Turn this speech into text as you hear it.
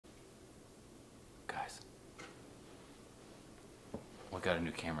got a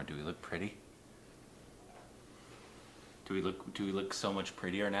new camera. Do we look pretty? Do we look so much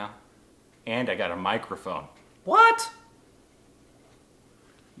prettier now? And I got a microphone. What?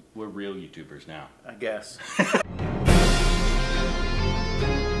 We're real YouTubers now. I guess.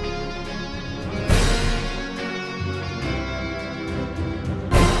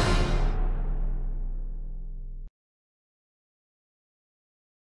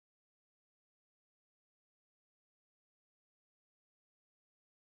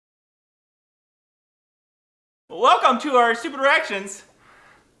 Welcome to our stupid reactions.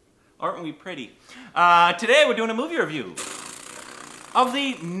 Aren't we pretty? Today we're doing a movie review of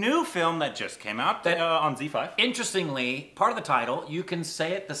the new film that just came out on Z5. Interestingly, part of the title, you can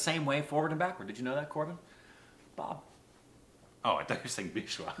say it the same way forward and backward. Did you know that, Corbin? Bob. Oh, I thought you were saying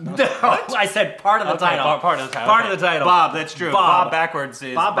Biswas. No, I said part of the title. Part of the title. Part of the title. Bob, that's true. Bob backwards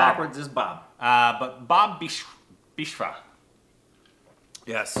is Bob. Backwards is Bob. But Bob Biswas.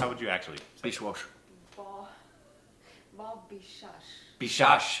 Yes. How would you actually say Biswas. Bob Biswas.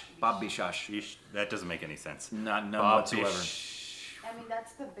 Biswas. Bob Biswas. That doesn't make any sense. None Bob whatsoever. I mean,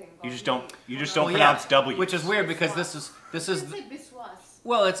 that's the thing. You just don't pronounce W. Which is weird because this is You say Biswas.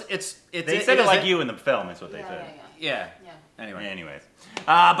 well, it's They said it like you in the film is what they said. Yeah. Anyway. Anyways.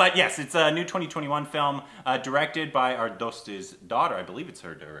 But yes, it's a new 2021 film directed by our Dost's daughter. I believe it's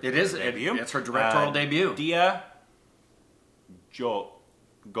her debut. It's her directorial debut. Dia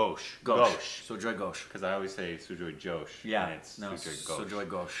Ghosh. So Joy Ghosh. Because I always say Sujoy Josh. Yeah. And it's no, Sujoy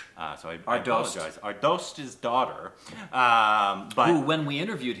Ghosh. So I apologize. Our Dost's daughter. Who, when we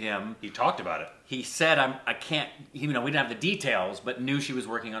interviewed him, he talked about it. He said, I can't, we didn't have the details, but knew she was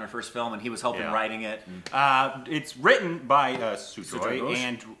working on her first film and he was helping writing it. And it's written by Sujoy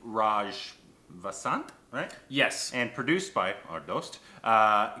and Raj Vasant, right? Yes. And produced by our Dost.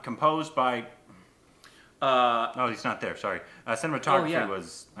 Composed by... oh, he's not there. Sorry. Cinematography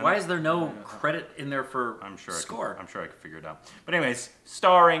was. Why is there no credit in there for score? I'm sure I could figure it out. But anyways,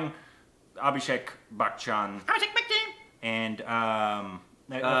 starring Abhishek Bachchan. And a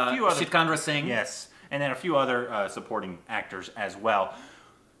few other. Sitkandra Singh. Yes, and then a few other supporting actors as well.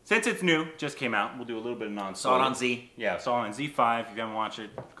 Since it's new, just came out, we'll do a little bit of non-spoiler. Saw it on Z. Yeah, saw it on Z5. If you haven't watched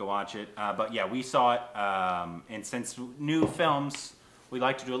it, go watch it. But yeah, we saw it, and since new films. We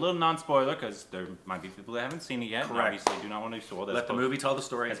like to do a little non-spoiler because there might be people that haven't seen it yet. Correct. Obviously, do not want to be spoiled. Let the movie tell the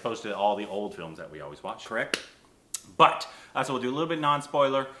story. As opposed to all the old films that we always watch. Correct. But, so we'll do a little bit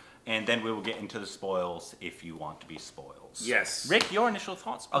non-spoiler, and then we will get into the spoils if you want to be spoils. Yes. Rick, your initial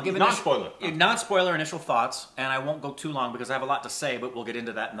thoughts? I'll give non-spoiler. Non-spoiler initial thoughts, and I won't go too long because I have a lot to say, but we'll get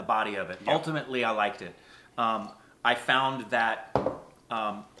into that in the body of it. Yep. Ultimately, I liked it. I found that...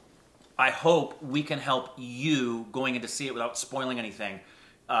 I hope we can help you going in to see it without spoiling anything.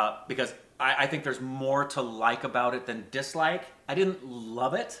 Because I think there's more to like about it than dislike. I didn't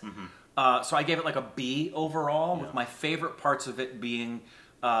love it, so I gave it like a B overall, with my favorite parts of it being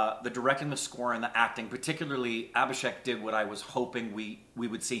the directing, the score, and the acting. Particularly, Abhishek did what I was hoping we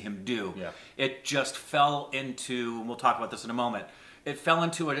would see him do. Yeah. It just fell into, and we'll talk about this in a moment, it fell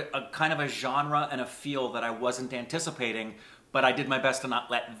into a kind of a genre and a feel that I wasn't anticipating, but I did my best to not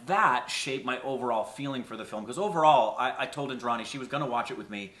let that shape my overall feeling for the film. Because overall, I told Indrani she was going to watch it with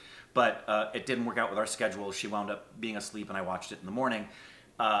me, but it didn't work out with our schedule. She wound up being asleep and I watched it in the morning.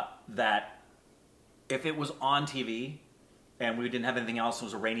 That if it was on TV and we didn't have anything else, it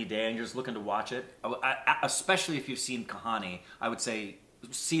was a rainy day and you're just looking to watch it, especially if you've seen Kahani, I would say,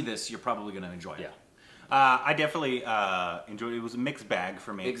 see this, you're probably going to enjoy it. Yeah. I definitely enjoyed it. It was a mixed bag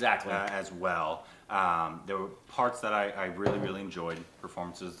for me. Exactly. As well. There were parts that I really, really enjoyed.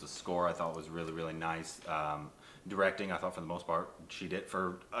 Performances, the score I thought was really, really nice. Directing, I thought for the most part, she did.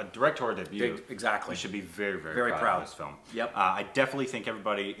 For a directorial debut, exactly. We should be very, very proud of this film. Yep. I definitely think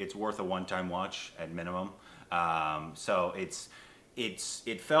it's worth a one-time watch at minimum. So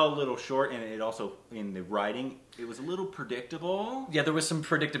it fell a little short, and it also, in the writing, it was a little predictable. Yeah, there was some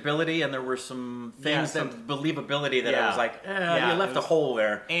predictability, and there were some things, believability that I was like, you left a hole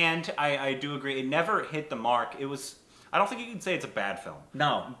there. And I do agree, it never hit the mark. It was, I don't think you can say it's a bad film.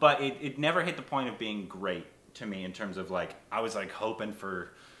 No. But it never hit the point of being great to me in terms of like, I was like hoping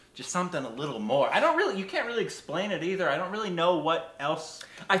for just something a little more. You can't really explain it either. I don't really know what else.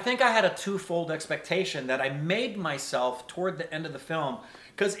 I think I had a twofold expectation that I made myself toward the end of the film,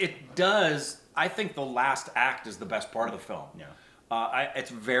 because it does, I think the last act is the best part of the film. Yeah.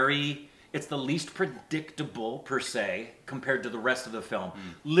 It's the least predictable, per se, compared to the rest of the film.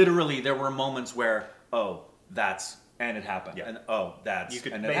 Literally, there were moments where, oh, and it happened. Yeah. And oh, you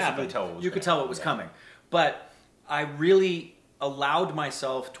could basically tell what was You could tell what was coming. But I really allowed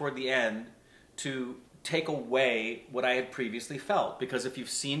myself toward the end to take away what I had previously felt. Because if you've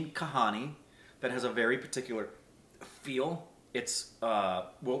seen Kahani, that has a very particular feel. It's,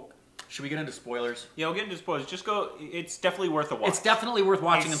 well, should we get into spoilers? Yeah, we'll get into spoilers. Just go, it's definitely worth a watch. It's definitely worth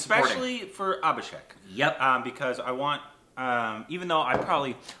watching and supporting. Especially for Abhishek. Yep. Because I want, even though I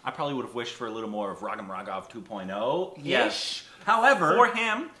probably would have wished for a little more of Ragam Raghav 2.0-ish. Yes. However, for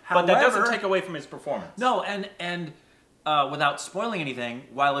him, but that doesn't take away from his performance. No, and without spoiling anything,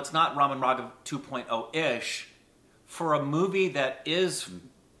 while it's not Raman Raghav 2.0-ish, for a movie that is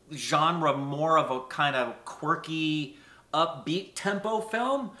genre more of a kind of quirky, upbeat tempo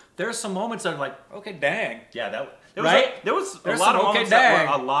film, there's some moments that are like, okay, dang. Yeah, there was a There's lot of some moments that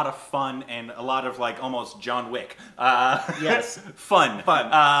were a lot of fun and a lot of like almost John Wick. Yes, fun.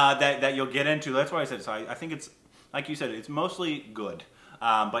 That you'll get into. That's why I said so. I think it's like you said, it's mostly good,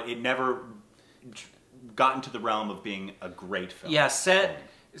 but it never got into the realm of being a great film. Yeah, set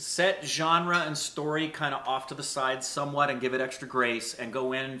genre and story kind of off to the side somewhat and give it extra grace and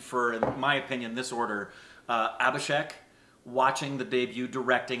go in for, in my opinion, this order. Abhishek, watching the debut,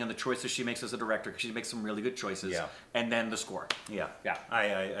 directing, and the choices she makes as a director, because she makes some really good choices. Yeah. And then the score. Yeah,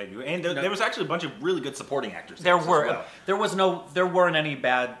 I do. And there was actually a bunch of really good supporting actors. There weren't any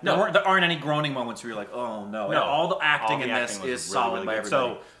bad. No. There aren't any groaning moments where you're like, oh no. No. All the acting All in the this acting is was solid really by good.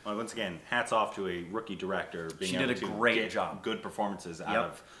 everybody. So once again, hats off to a rookie director being She able did a to great get job. good performances out Yep.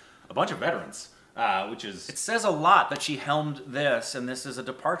 of a bunch of veterans, which is It says a lot that she helmed this, and this is a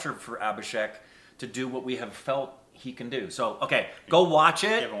departure for Abhishek to do what we have felt he can do. So, okay, go watch it.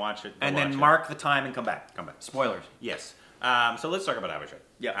 If you haven't watched it, go and watch then it. mark the time and come back. Come back. Spoilers. Yes. So let's talk about Abhishek.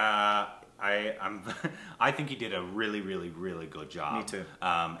 Yeah. I think he did a really, really, really good job. Me too.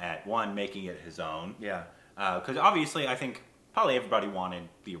 At one, making it his own. Yeah. Because obviously, I think probably everybody wanted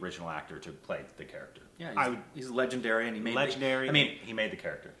the original actor to play the character. Yeah, he's legendary, and he made legendary. I mean, he made the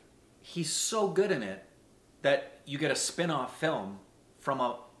character. he's so good in it that you get a spin-off film from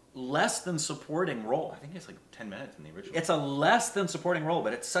a less than supporting role. I think it's like 10 minutes in the original. It's a less than supporting role,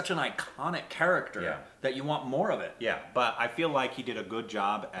 but it's such an iconic character Yeah. that you want more of it. Yeah, but I feel like he did a good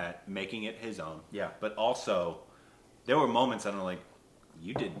job at making it his own. Yeah. But also, there were moments that I'm like,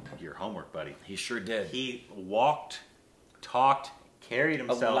 you did your homework, buddy. He sure did. He walked, talked, carried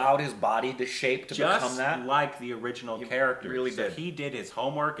himself. Allowed his body to shape to just become that. like the original character. really so did. He did his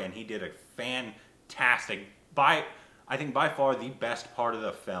homework, and he did a fantastic. I think by far the best part of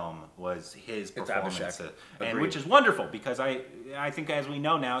the film was his performance, Abhishek. and Agreed. which is wonderful because I think as we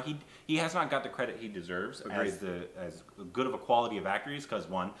know now he has not got the credit he deserves Agreed. as good of a quality of actor he is, because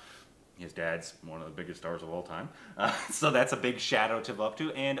one, his dad's one of the biggest stars of all time, so that's a big shadow to live up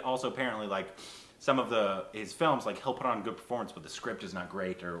to, and also apparently like some of his films, like he'll put on a good performance, but the script is not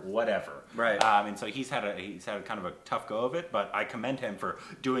great or whatever. Right. And so he's had a kind of a tough go of it, but I commend him for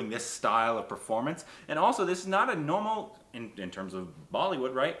doing this style of performance. And also, this is not a normal, in terms of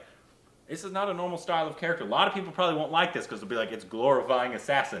Bollywood, right? This is not a normal style of character. A lot of people probably won't like this because they'll be like, it's glorifying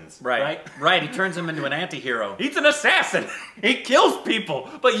assassins. Right. Right. He turns him into an anti-hero. He's an assassin. He kills people,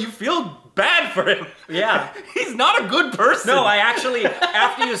 but you feel bad for him. Yeah. He's not a good person. No, I actually,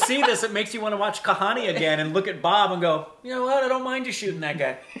 after you see this, it makes you want to watch Kahani again and look at Bob and go, you know what? I don't mind you shooting that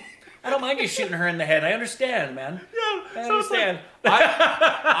guy. I don't mind you shooting her in the head. I understand, man. Yeah, I so it's like- understand.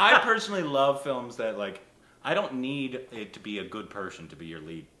 I personally love films that, like, I don't need it to be a good person to be your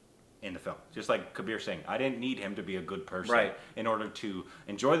lead in the film. Just like Kabir's saying, I didn't need him to be a good person Right. in order to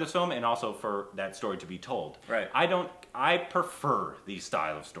enjoy this film and also for that story to be told. Right. I prefer these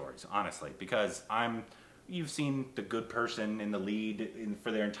style of stories, honestly, because you've seen the good person in the lead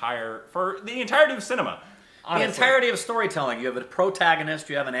for the entirety of cinema. Honestly. The entirety of storytelling. You have a protagonist,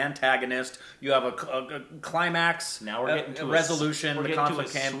 you have an antagonist, you have a climax, Now we're getting to a resolution, We're the getting to a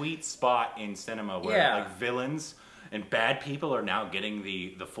conflict came. sweet spot in cinema where Yeah. like villains and bad people are now getting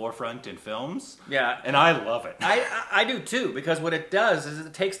the forefront in films. Yeah. And I love it. I do too, because what it does is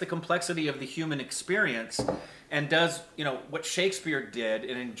it takes the complexity of the human experience and does, what Shakespeare did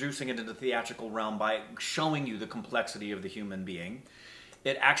in introducing it into the theatrical realm by showing you the complexity of the human being.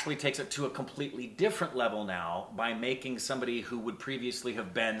 It actually takes it to a completely different level now by making somebody who would previously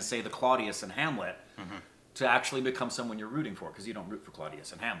have been, say, the Claudius in Hamlet, to actually become someone you're rooting for, because you don't root for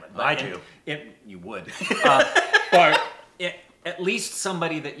Claudius and Hamlet. But I do. You would. But at least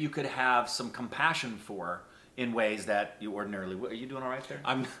somebody that you could have some compassion for in ways that you ordinarily would. Are you doing all right there?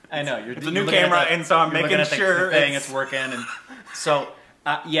 I know. It's a new camera, and so I'm making sure it's working. And so,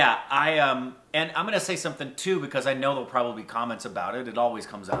 and I'm going to say something too, because I know there'll probably be comments about it. It always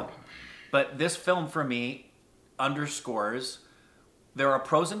comes up. But this film, for me, underscores there are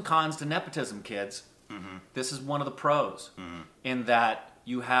pros and cons to nepotism, kids. This is one of the pros, in that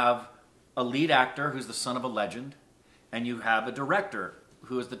you have a lead actor who's the son of a legend, and you have a director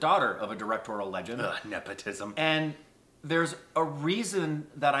who is the daughter of a directorial legend. Ugh, nepotism. And there's a reason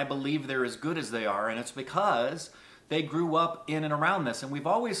that I believe they're as good as they are, and it's because they grew up in and around this. And we've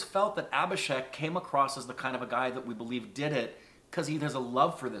always felt that Abhishek came across as the kind of a guy that we believe did it because he has a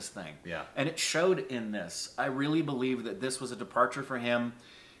love for this thing. Yeah. And it showed in this. I really believe that this was a departure for him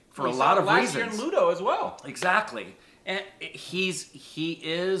for a We lot saw of last reasons. year in Ludo as well. Exactly. And he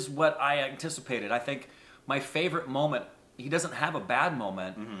is what I anticipated. I think my favorite moment, he doesn't have a bad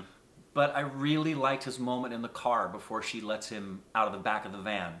moment, but I really liked his moment in the car before she lets him out of the back of the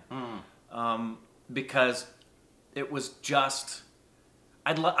van. Because it was just,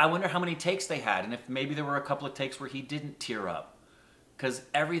 I wonder how many takes they had, and if maybe there were a couple of takes where he didn't tear up. Because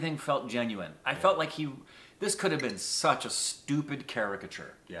everything felt genuine. I felt like this could have been such a stupid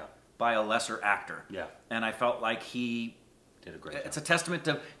caricature. Yeah. By a lesser actor. Yeah. And I felt like he did a great job. It's a testament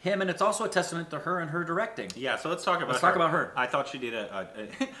to him, and it's also a testament to her and her directing. Yeah, so let's talk about her. Let's talk about her. I thought she did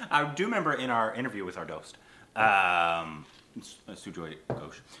I do remember in our interview with our host, Sujoy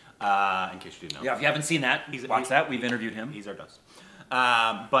Ghosh, in case you didn't know. Yeah, if you haven't seen that, watch that. We've interviewed him. He's our host.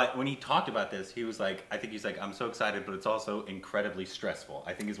 But when he talked about this, he was like, I'm so excited, but it's also incredibly stressful.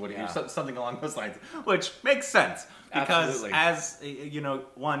 I think is what he was, something along those lines, which makes sense. Because Absolutely. as, you know,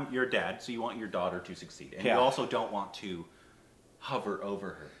 one, you're a dad, so you want your daughter to succeed. And you also don't want to hover over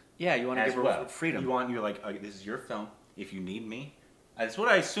her. Yeah, you want to give her freedom. You're like, this is your film. If you need me. That's what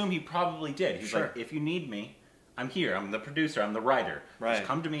I assume he probably did. He's like, if you need me, I'm here. I'm the producer. I'm the writer. Right. Just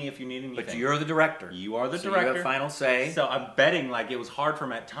come to me if you need anything. But you're the director. You are the so director. You have final say. So I'm betting like it was hard for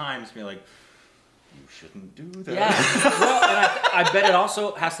him at times to be like, you shouldn't do that. Yeah. Well, and I bet it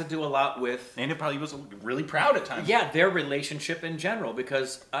also has to do a lot with... And it probably was really proud at times. Yeah, their relationship in general.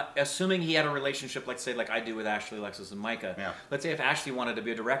 Because assuming he had a relationship, like say, like I do with Ashley, Alexis, and Micah. Yeah. Let's say if Ashley wanted to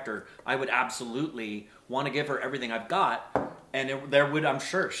be a director, I would absolutely want to give her everything I've got. And there would, I'm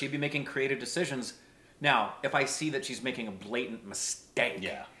sure, she'd be making creative decisions. Now, if I see that she's making a blatant mistake,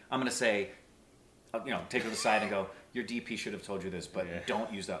 I'm going to say, you know, take her to the side and go, your DP should have told you this, but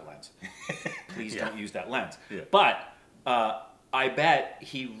don't use that lens. Please don't use that lens. Yeah. But I bet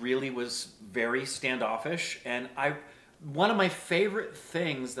he really was very standoffish. And one of my favorite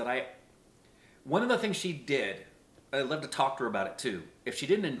things one of the things she did, I'd love to talk to her about it too. If she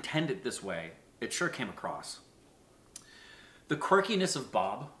didn't intend it this way, it sure came across. The quirkiness of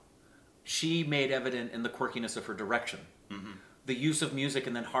Bob, she made evident in the quirkiness of her direction. The use of music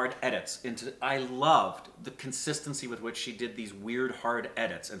and then hard edits. I loved the consistency with which she did these weird hard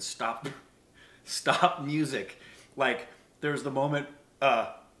edits and stop music. Like, there's the moment,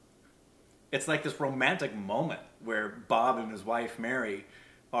 it's like this romantic moment where Bob and his wife, Mary,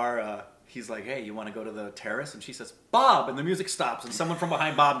 are, he's like, hey, you want to go to the terrace? And she says, Bob! And the music stops and someone from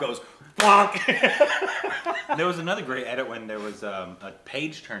behind Bob goes, bonk! There was another great edit when there was a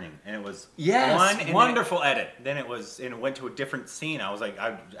page turning, and it was wonderful edit. Then it went to a different scene. I was like,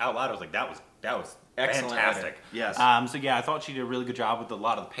 out loud, I was like, that was excellent, fantastic. Edit. Yes. So yeah, I thought she did a really good job with a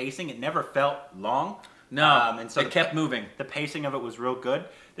lot of the pacing. It never felt long. No. And so it kept moving. The pacing of it was real good.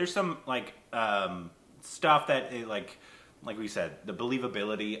 There's some like stuff that like we said, the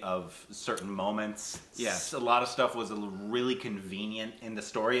believability of certain moments. Yes. A lot of stuff was really convenient in the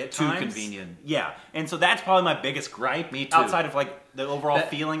story at times. Too convenient. Yeah. And so that's probably my biggest gripe. Me too. Outside of like the overall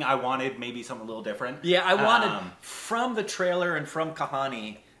feeling, I wanted maybe something a little different. Yeah, I wanted, from the trailer and from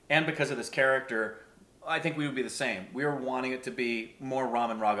Kahani, and because of this character, I think we would be the same. We were wanting it to be more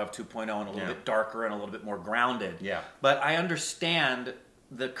Raman Raghav 2.0 and a little bit darker and a little bit more grounded. Yeah. But I understand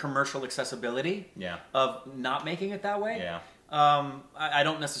the commercial accessibility of not making it that way. Yeah. I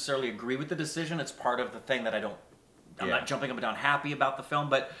don't necessarily agree with the decision. It's part of the thing that I'm not jumping up and down happy about the film,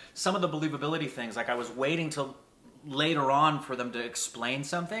 but some of the believability things, like I was waiting till later on for them to explain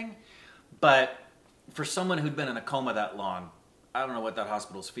something, but for someone who'd been in a coma that long, I don't know what that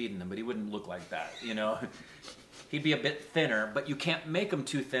hospital's feeding him, but he wouldn't look like that, you know? He'd be a bit thinner, but you can't make him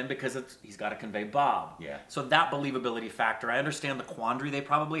too thin because he's got to convey Bob. Yeah. So that believability factor, I understand the quandary they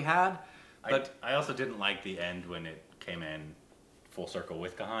probably had, but I also didn't like the end when it came in full circle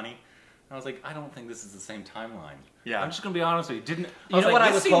with Kahani. I was like, I don't think this is the same timeline. Yeah. I'm just going to be honest with you.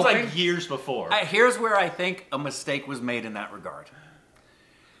 This seems like years before. Here's where I think a mistake was made in that regard.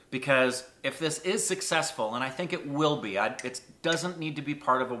 Because if this is successful, and I think it will be, it doesn't need to be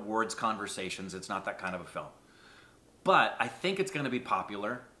part of awards conversations. It's not that kind of a film. But I think it's going to be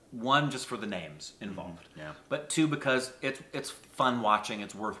popular. One, just for the names involved. Yeah. But two, because it's fun watching.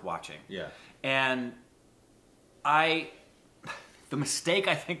 It's worth watching. Yeah. And the mistake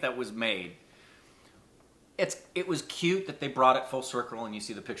I think that was made, it was cute that they brought it full circle and you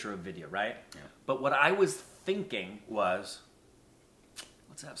see the picture of video, right? Yeah. But what I was thinking was,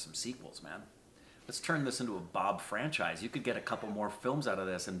 let's have some sequels, man. Let's turn this into a Bob franchise. You could get a couple more films out of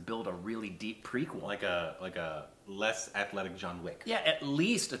this and build a really deep prequel. Like a less athletic John Wick. Yeah, at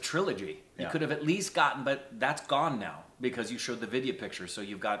least a trilogy. You could have at least gotten, but that's gone now because you showed the video picture. So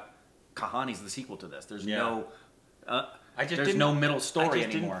you've got Kahani's the sequel to this. There's no, there's no middle story anymore. I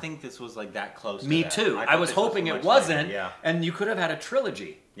just didn't think this was like that close. Me to that. too. I was hoping it wasn't. Yeah. And you could have had a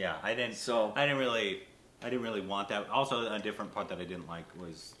trilogy. Yeah, I didn't. So I didn't really want that. Also, a different part that I didn't like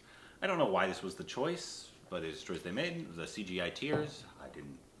was, I don't know why this was the choice, but it's the choice they made. It was the CGI tears. I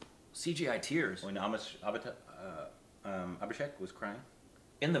didn't. CGI tears? When Abhishek was crying.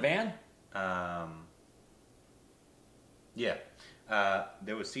 In the van? Yeah.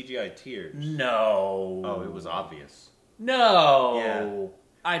 There was CGI tears. No. Oh, it was obvious. No. Yeah.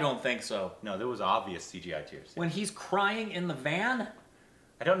 I don't think so. No, there was obvious CGI tears. When he's crying in the van?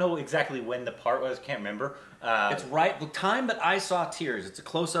 I don't know exactly when the part was. Can't remember. It's right. The time that I saw tears, it's a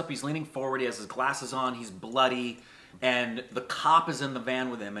close-up. He's leaning forward. He has his glasses on. He's bloody. And the cop is in the van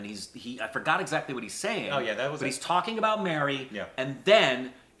with him. And I forgot exactly what he's saying. Oh, yeah, that was But he's talking about Mary. Yeah. And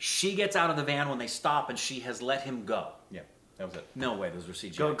then she gets out of the van when they stop and she has let him go. Yeah, that was it. No way those were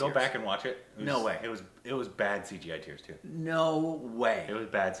CGI tears. Go back and watch it. No way. It was bad CGI tears too. No way. It was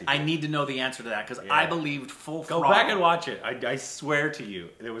bad CGI. I need to know the answer to that because I believed full Go throttle. back and watch it. I swear to you,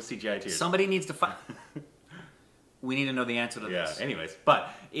 it was CGI tears. Somebody needs to find. We need to know the answer to this. Yeah. Anyways, but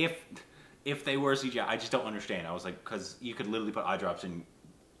if they were CGI, I just don't understand. I was like, because you could literally put eye drops in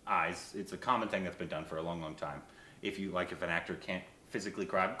eyes. It's a common thing that's been done for a long, long time. If an actor can't physically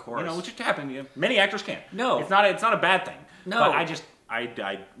cry, of course. which just happened. Many actors can't. No, it's not a bad thing. No, but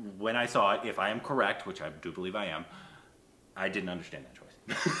when I saw it, if I am correct, which I do believe I am, I didn't understand that choice.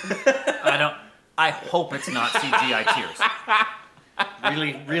 I hope it's not CGI tears.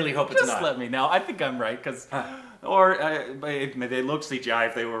 Really, really hope it's not. Just let me know. I think I'm right because. Or they look CGI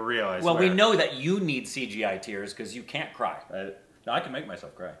if they were real. I well, swear. we know that you need CGI tears because you can't cry. No, I can make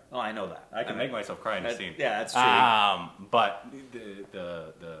myself cry. Oh, I know that. I can make myself cry in a scene. Yeah, that's true. But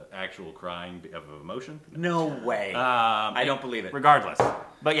the actual crying of emotion. No way. I don't believe it. Regardless,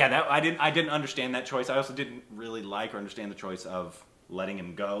 but yeah, I didn't understand that choice. I also didn't really like or understand the choice of letting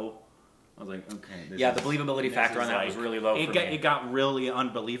him go. I was like, okay. The believability factor on that was really low for me. It got really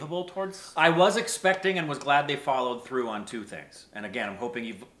unbelievable towards... I was expecting and was glad they followed through on two things. And again, I'm hoping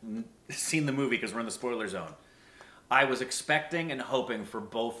you've seen the movie because we're in the spoiler zone. I was expecting and hoping for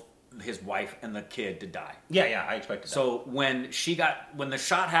both his wife and the kid to die. Yeah, I expected that. So when the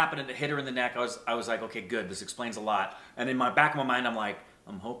shot happened and it hit her in the neck, I was like, okay, good, this explains a lot. And in my back of my mind, I'm like,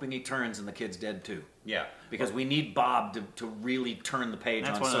 I'm hoping he turns and the kid's dead too. Yeah. Because we need Bob to really turn the page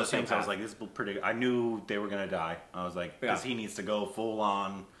on Sociopath. That's one of those things I was like, this is pretty... I knew they were going to die. I was like, because he needs to go full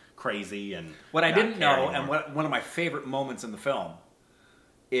on crazy and... What I didn't know, and one of my favorite moments in the film,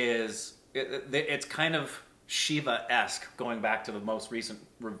 is it's kind of Shiva-esque, going back to the most recent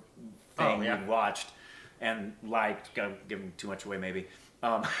thing we watched, and liked, giving too much away maybe.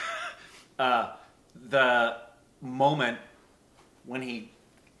 The moment when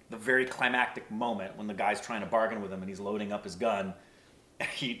the very climactic moment when the guy's trying to bargain with him and he's loading up his gun,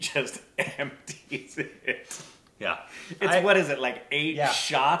 he just empties it. Yeah. What is it, like 8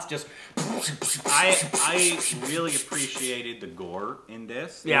 shots? Just... I really appreciated the gore in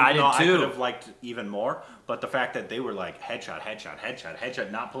this. Yeah, I did too. I could have liked even more, but the fact that they were like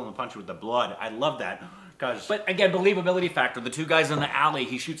headshot, not pulling the punch with the blood, I love that. But again, believability factor. The two guys in the alley,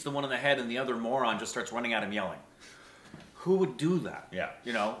 he shoots the one in the head and the other moron just starts running at him yelling. Who would do that? Yeah.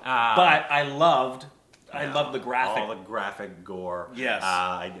 You know? But I loved the graphic. All the graphic gore. Yes.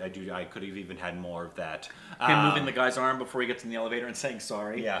 I could have even had more of that. Him moving the guy's arm before he gets in the elevator and saying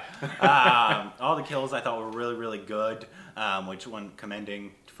sorry. Yeah. All the kills I thought were really, really good. Which one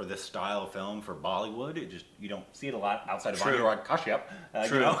commending for this style of film for Bollywood. You don't see it a lot outside of Anurag Kashyap.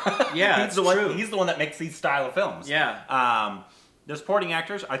 True. You know? Yeah, he's the one that makes these style of films. Yeah. The supporting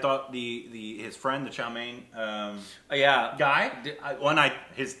actors, I thought his friend, the chow mein guy,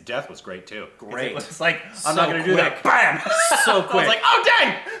 his death was great too. Great. It's like, I'm not going to do that. Bam! So quick. I was like, oh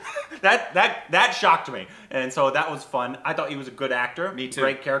dang! That shocked me. And so that was fun. I thought he was a good actor. Me too.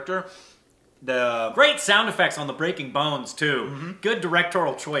 Great character. Great sound effects on the breaking bones too. Mm-hmm. Good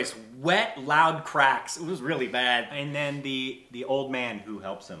directorial choice. Wet, loud cracks. It was really bad. And then the old man who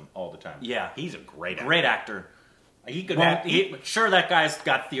helps him all the time. Yeah. He's a great actor. Great actor. He could sure, that guy's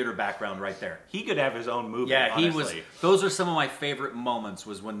got theater background right there. He could have his own movie. Yeah, honestly. Those are some of my favorite moments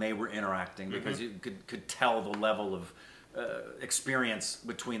was when they were interacting because you could tell the level of experience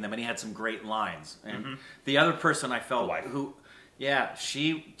between them, and he had some great lines. And the other person I felt yeah,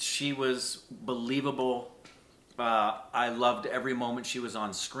 she was believable. I loved every moment she was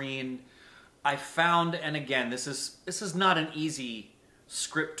on screen. I found, and again, this is not an easy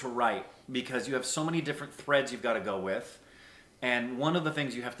script to write because you have so many different threads you've got to go with. And one of the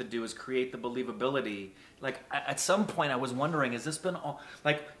things you have to do is create the believability. Like, at some point I was wondering, has this been all...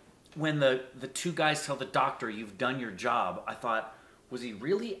 Like, when the two guys tell the doctor, you've done your job, I thought, was he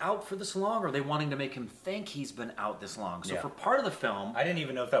really out for this long? Or are they wanting to make him think he's been out this long? So for part of the film... I didn't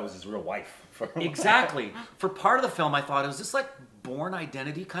even know if that was his real wife. Exactly. For part of the film, I thought, is this like Born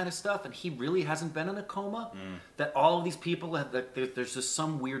Identity kind of stuff? And he really hasn't been in a coma? That all of these people, there's just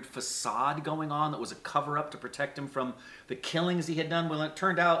some weird facade going on that was a cover-up to protect him from the killings he had done. Well, it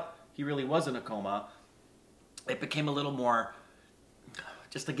turned out he really was in a coma. It became a little more,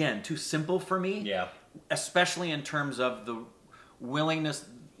 just again, too simple for me. Yeah. Especially in terms of the willingness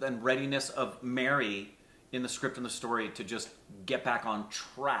and readiness of Mary in the script and the story to just get back on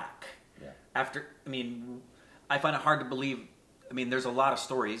track. Yeah. After, I mean, I find it hard to believe. I mean, there's a lot of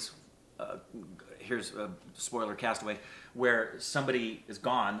stories. Here's a spoiler, Castaway, where somebody is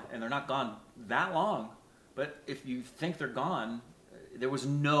gone and they're not gone that long. But if you think they're gone, there was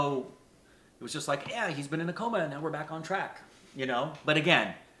no. It was just like, yeah, he's been in a coma and now we're back on track. You know. But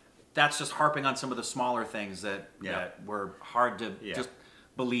again, that's just harping on some of the smaller things that were hard to just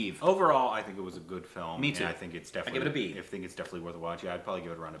believe. Overall, I think it was a good film. Me too. And I think it's definitely. I give it a B. I think it's definitely worth watching. I'd probably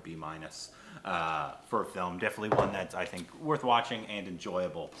give it around a B- for a film. Definitely one that's, I think, worth watching and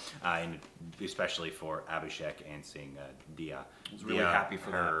enjoyable, and especially for Abhishek and seeing Dia. I was really happy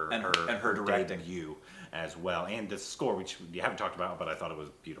for her and her directing. Debut as well, and the score, which we haven't talked about, but I thought it was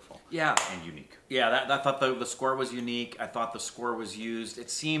beautiful. Yeah. And unique. Yeah, I thought the score was unique. I thought the score was used. It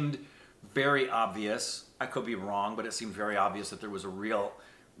seemed very obvious. I could be wrong, but it seemed very obvious that there was a real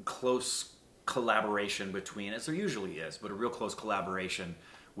close collaboration between, as there usually is, but a real close collaboration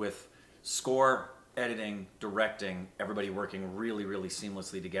with score, editing, directing, everybody working really, really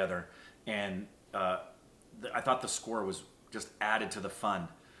seamlessly together. And I thought the score was just added to the fun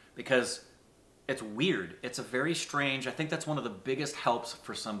because it's weird. It's a very strange, I think that's one of the biggest helps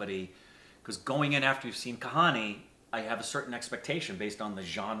for somebody, because going in after you've seen Kahani, I have a certain expectation based on the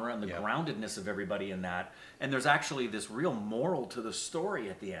genre and the groundedness of everybody in that. And there's actually this real moral to the story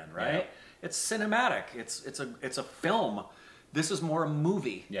at the end, right? Yeah. It's cinematic. It's a film. This is more a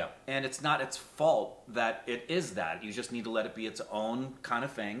movie. Yeah. And it's not its fault that it is that. You just need to let it be its own kind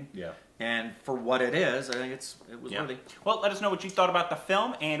of thing. Yeah. And for what it is, I think it was worthy. Well, let us know what you thought about the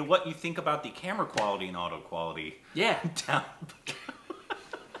film and what you think about the camera quality and auto quality. Yeah. Down